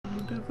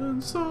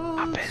Devin sucks.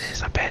 My pen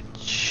is a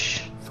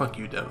bitch. Fuck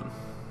you, Devin.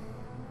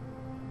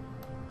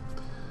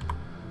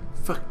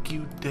 Fuck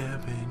you,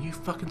 Devin. You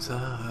fucking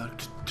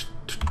suck.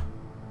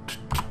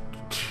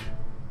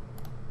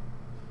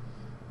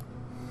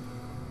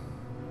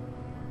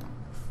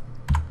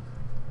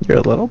 You're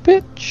a little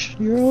bitch.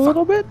 You're a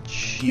little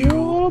bitch. You're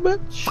a little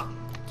bitch. Fuck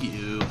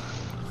you.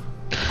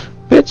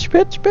 Bitch,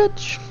 bitch,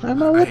 bitch.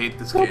 I'm a I hate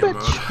this game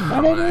bitch. mode. My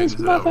I'm name gonna is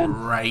exit out Muffin.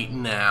 right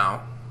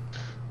now.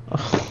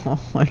 Oh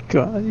my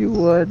god, you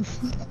would.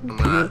 I'm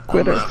You're a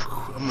quitter.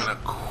 gonna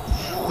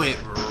quit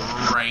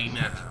right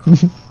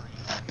now.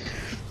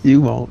 You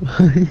won't.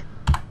 I'm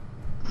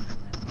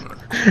gonna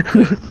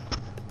quit.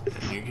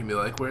 And you can be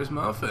like, "Where's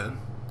Muffin?"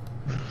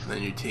 And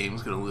then your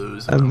team's gonna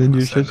lose. And then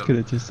you're just them,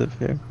 gonna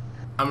disappear.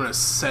 I'm gonna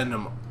send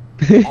them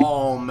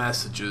all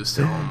messages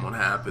telling them what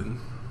happened.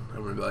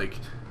 I'm gonna be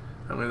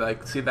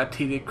like, see that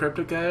TD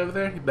Cryptic guy over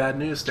there? Bad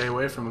news. Stay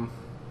away from him.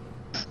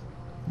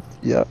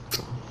 Yep.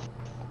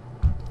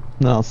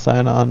 And I'll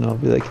sign on and I'll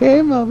be like,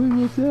 hey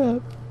Melvin, what's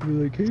up? I'll be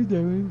like, hey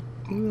Devin,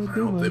 what I up,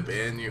 hope they doing?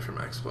 ban you from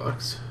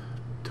Xbox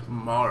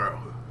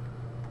tomorrow.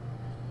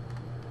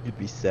 You'd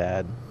be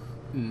sad.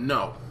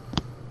 No.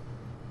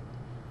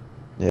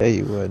 Yeah,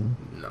 you would.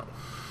 No.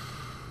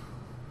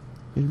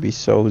 You'd be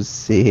so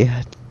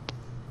sad.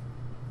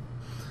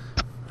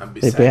 I'd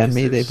be They sad ban 'cause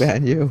me, they there's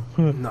ban you.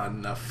 not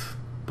enough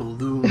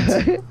balloons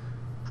and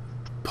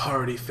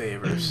party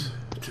favors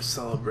to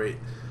celebrate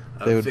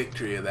a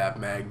victory of that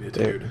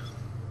magnitude.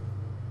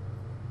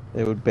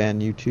 They would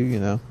ban you too, you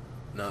know.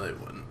 No, they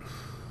wouldn't.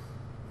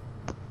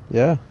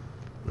 Yeah.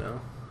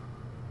 No.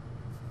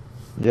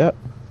 Yep.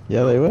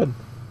 Yeah, they would.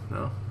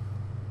 No.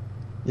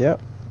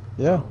 Yep.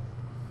 Yeah. No.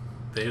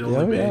 They'd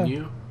only ban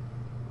you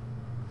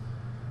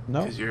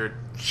No. because you're a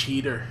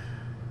cheater.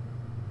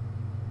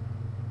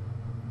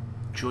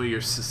 Enjoy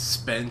your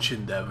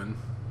suspension, Devin.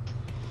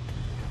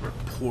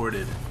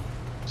 Reported.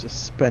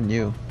 Just spend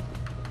you.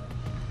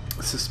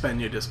 Suspend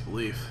your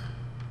disbelief.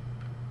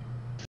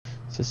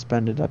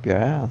 Suspended up your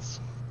ass.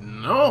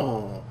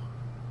 No.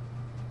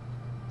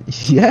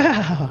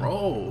 Yeah.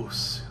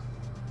 Gross.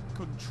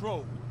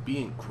 Control.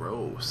 Being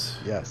gross.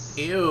 Yes.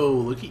 Ew,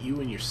 look at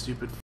you and your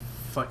stupid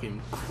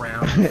fucking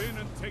crown. In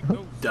and take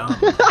those. Dumb.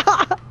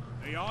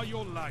 They are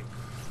your life.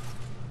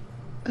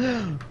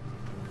 I'm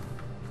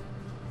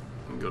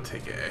gonna go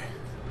take A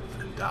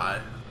and die.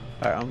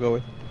 Alright, I'm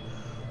going.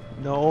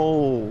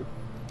 No.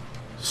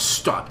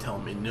 Stop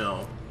telling me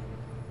no.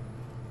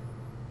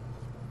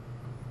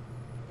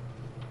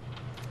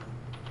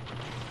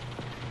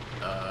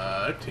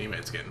 Our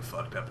teammate's getting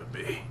fucked up at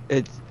B.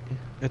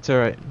 It's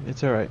alright.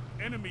 It's alright.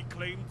 Enemy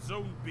claimed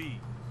Zone B.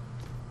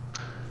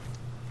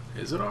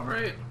 Is it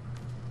alright?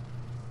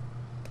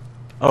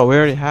 Oh, we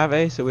already have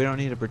A, so we don't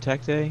need to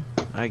protect A?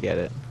 I get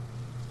it.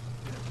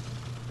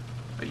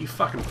 You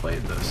fucking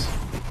played this.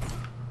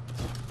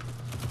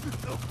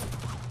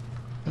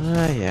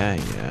 Yeah.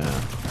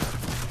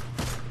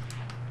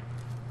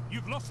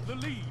 You've lost the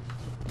lead.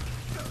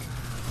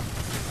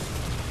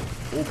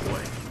 Oh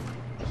boy.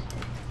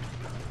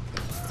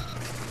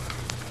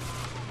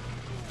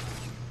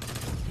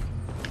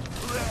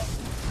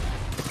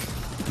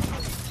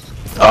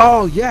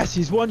 Oh, yes,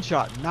 he's one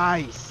shot.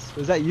 Nice.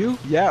 Was that you?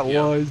 Yeah, it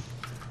Yeah. was.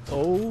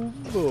 Oh,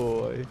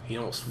 boy. He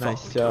almost Nice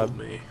fucking job. killed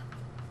me.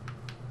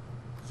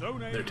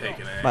 Zone A They're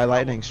taking lost. A. My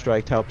lightning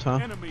strike helped, huh?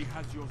 Enemy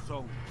has your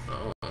zone.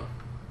 Oh.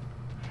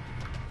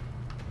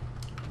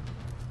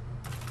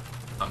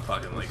 I'm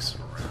fucking like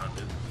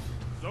surrounded.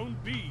 Zone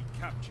B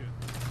captured.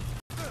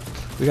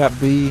 We got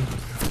B.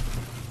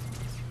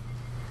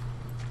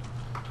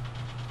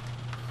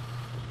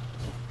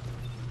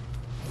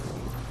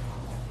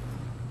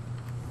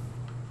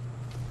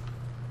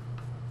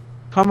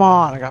 Come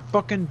on, I got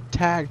fucking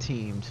tag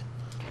teamed.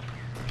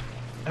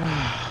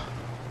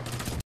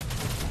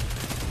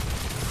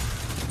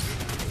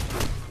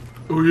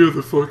 Oh yeah,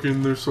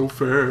 they're so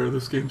fair.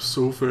 This game's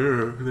so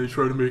fair. And they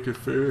try to make it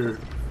fair.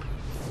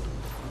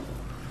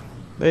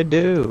 They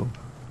do.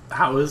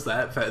 How is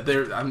that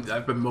fair?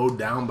 I've been mowed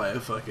down by a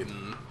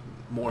fucking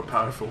more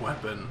powerful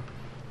weapon.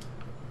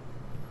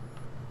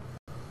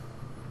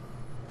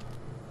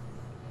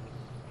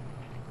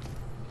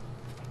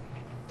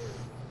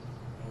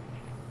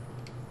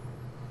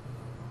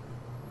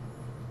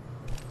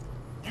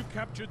 You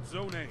captured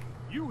Zone A.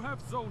 You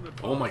have zone advantage.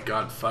 Oh my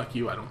god, fuck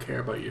you. I don't care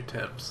about your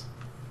tips.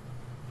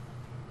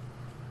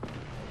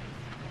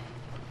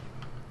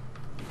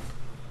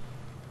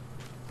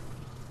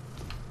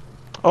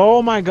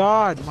 Oh my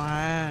god,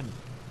 man.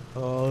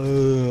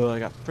 Oh, I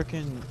got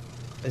freaking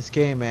this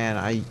game, man.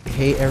 I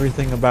hate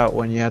everything about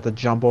when you have to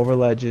jump over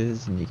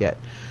ledges and you get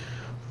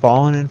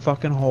falling in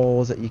fucking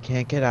holes that you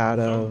can't get out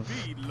Zone of.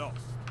 B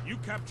lost. You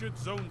captured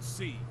Zone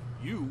C.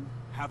 You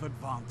have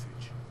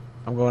advantage.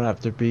 I'm going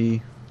after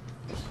B.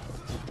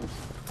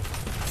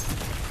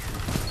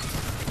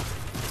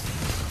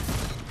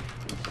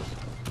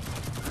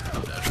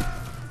 I'm dead.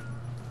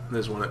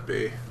 There's one at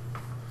B.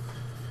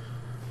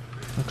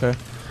 Okay.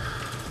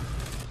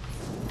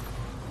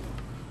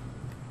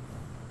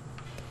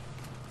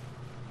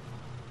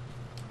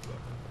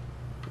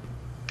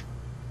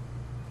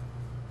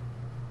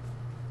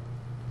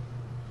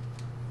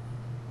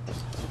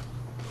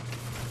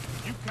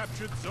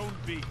 captured Zone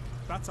B.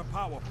 That's a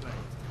power play.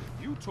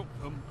 You took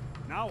them,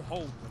 now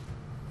hold them.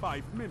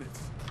 5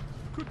 minutes.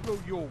 Could go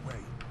your way.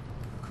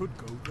 Could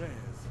go theirs.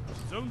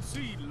 Zone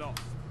C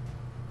lost.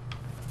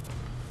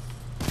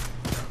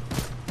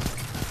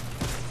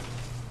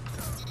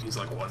 He's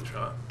like one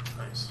shot.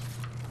 Nice.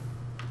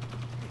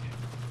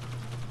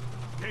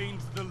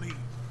 Gains the lead.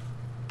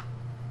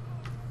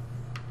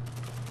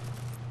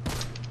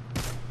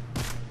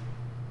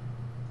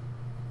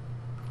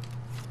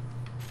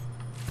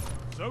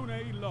 Zone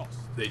A lost.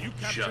 They You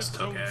captured just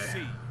took Zone A. C.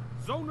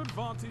 Zone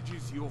advantage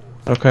is yours.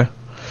 Okay.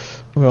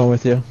 I'm going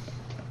with you.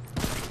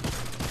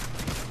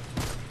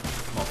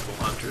 Multiple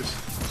hunters.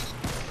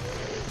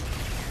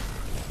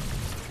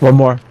 One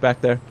more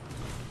back there.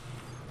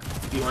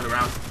 He went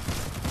around.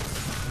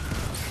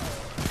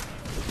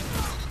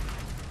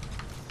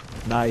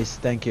 Nice,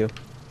 thank you.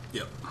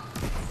 Yep.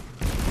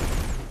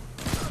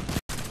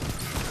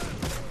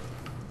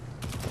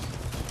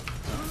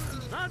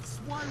 That's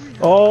why we have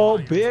Oh,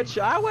 fire bitch,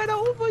 team. I went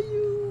over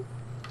you.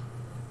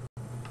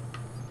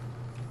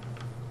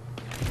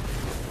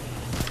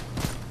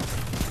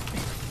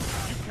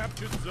 You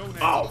captured Zone A.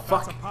 Oh, That's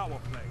fuck. a power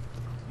play.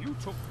 You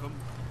took them,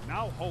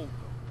 now hold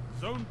them.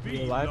 Zone B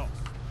You alive? lost.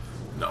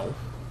 No.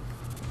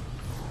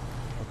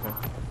 Okay.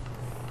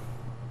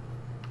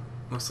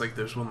 Looks like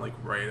there's one like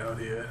right out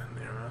here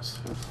near us.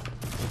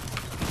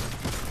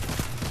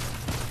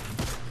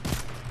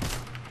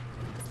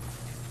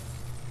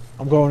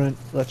 I'm going in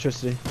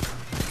electricity.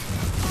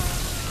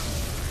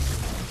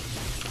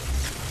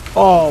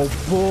 Oh,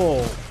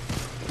 bull.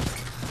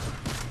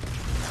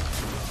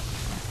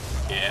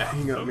 Yeah,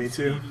 he got me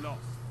too. Zone C lost.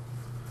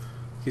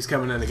 He's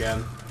coming in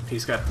again.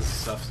 He's got this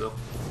stuff still.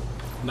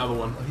 Another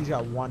one. He's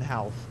got 1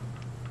 health.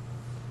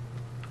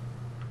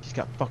 He's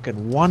got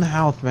fucking 1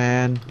 health,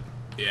 man.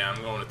 Yeah,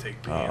 I'm going to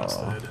take B Oh.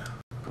 instead.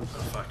 I'm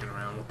fucking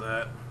around with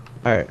that.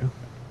 Alright.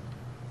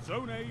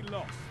 Zone A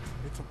lost.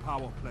 It's a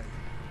power play.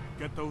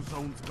 Get those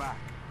zones back.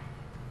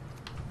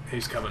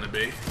 He's coming to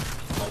B.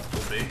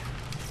 Multiple B.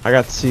 I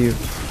got to see you. You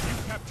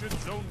captured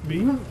Zone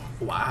B.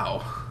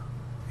 Wow.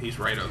 He's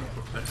right over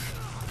there.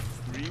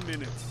 3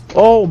 minutes.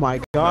 Oh my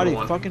god, he Another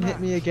one. fucking hit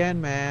me again,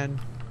 man.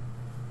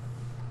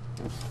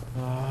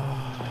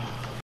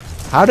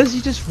 How does he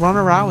just run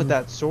around with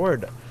that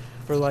sword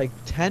for like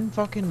 10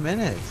 fucking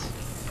minutes?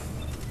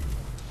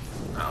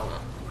 I don't know.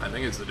 I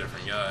think it's a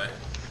different guy.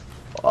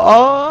 You're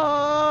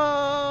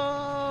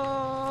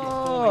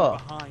falling Oh,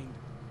 behind.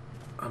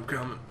 I'm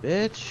coming.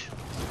 bitch.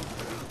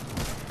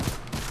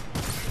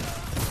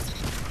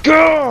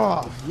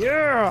 Gah!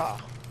 Yeah!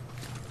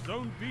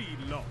 Zone B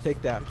lost.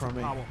 Take that It's from a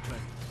me. power play.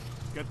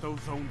 Get those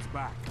zones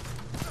back.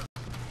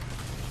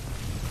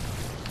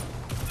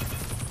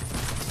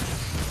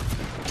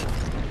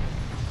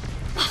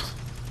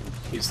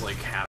 He's like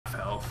half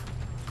health.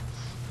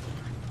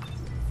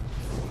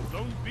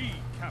 Zone B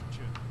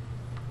captured.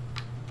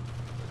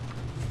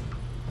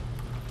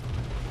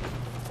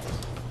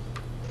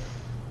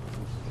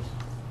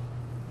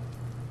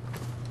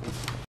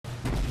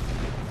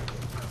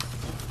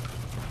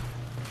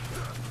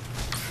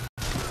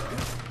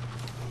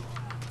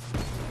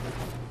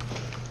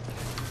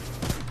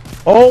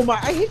 Oh my,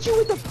 I hit you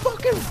with the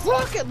fucking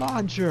rocket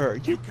launcher!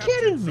 You captured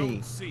kidding me?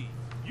 Zone C.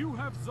 You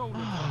have zone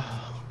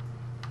advantage.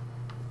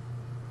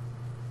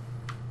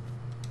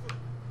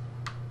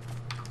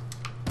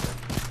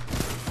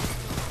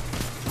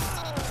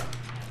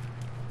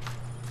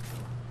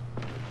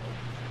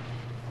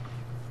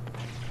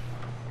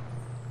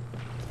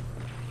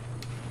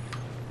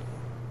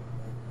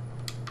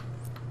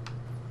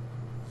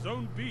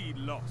 Zone B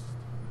lost.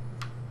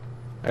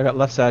 I got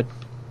left side.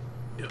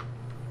 Yep.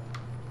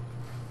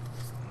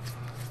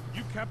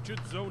 You captured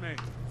Zone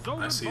A.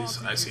 Zone I see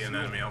advantage an is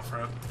enemy yours. out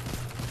front.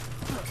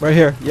 Right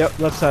here. Yep,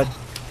 left side.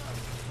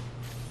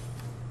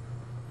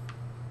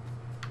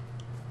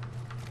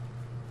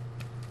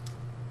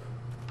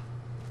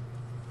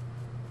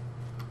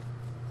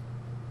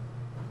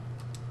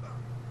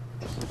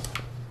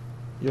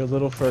 You're a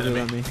little further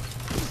Enemy. than me.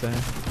 Just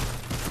saying.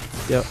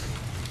 Yep.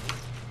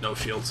 No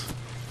shields.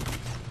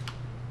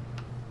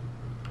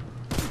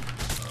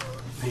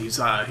 He's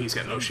got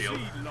no Zone shield.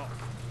 C lost.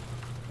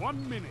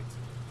 1 minute.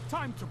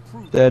 Time to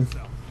prove Dead.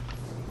 yourself.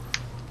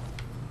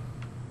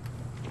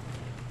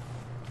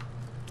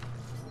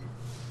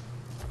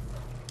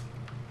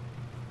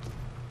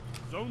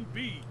 Zone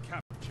B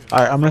captured.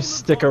 Alright, I'm gonna Zone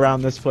stick around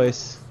advantage this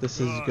place. This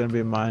is Good. gonna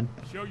be mine.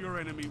 Show your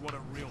enemy what a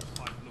real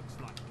fight looks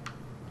like.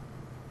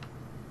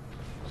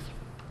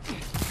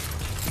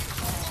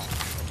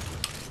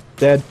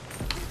 Dead.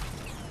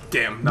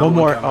 Damn, No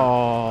more. coming.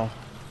 Oh.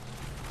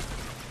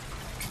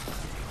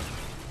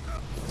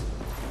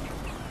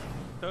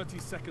 30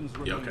 seconds You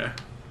remaining. okay?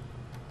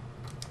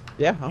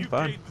 Yeah, I'm You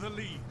fine. gained the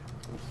lead.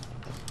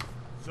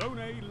 Zone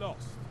A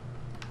lost.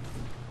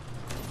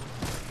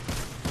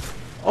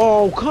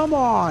 Oh, come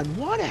on.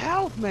 1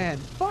 health, man.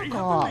 They Fuck have the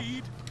off.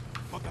 lead,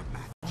 but the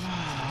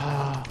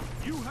match.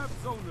 You have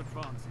zone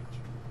advantage.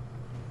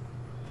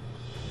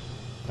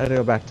 I gotta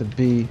go back to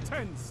B.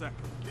 10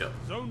 seconds. Yep.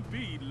 Zone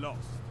B lost.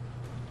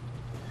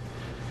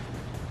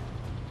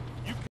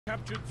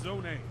 captured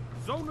Zone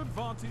A. Zone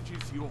advantage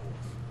is yours.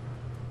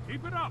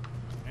 Keep it up,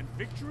 and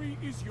victory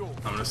is yours.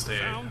 I'm gonna stay.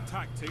 Sound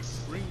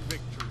tactics bring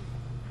victory.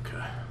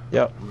 Okay.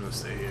 Yep. I'm gonna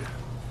stay here.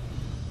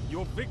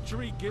 Your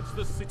victory gives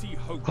the city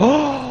hope.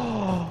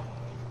 Oh,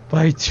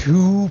 by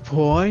 2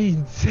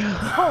 points.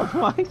 Oh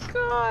my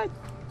god.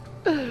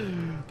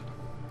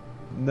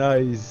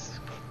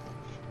 Nice.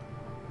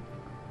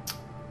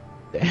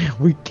 Damn,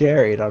 we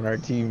carried on our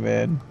team,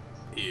 man.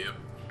 Yep.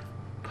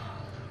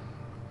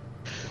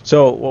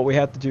 So what we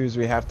have to do is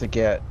we have to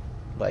get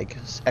like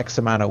X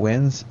amount of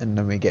wins, and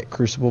then we get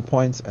Crucible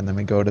points, and then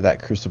we go to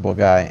that Crucible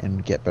guy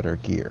and get better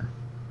gear.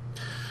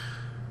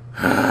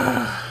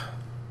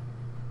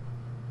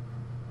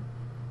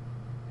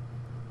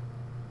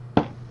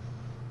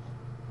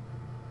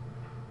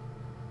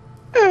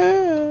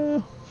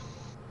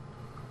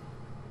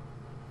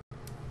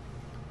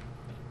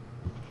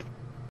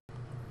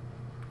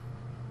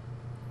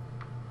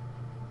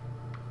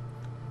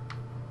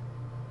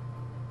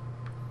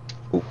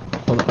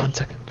 Hold on 1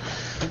 second.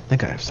 I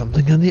think I have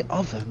something in the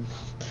oven.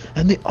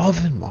 And the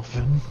oven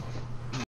muffin.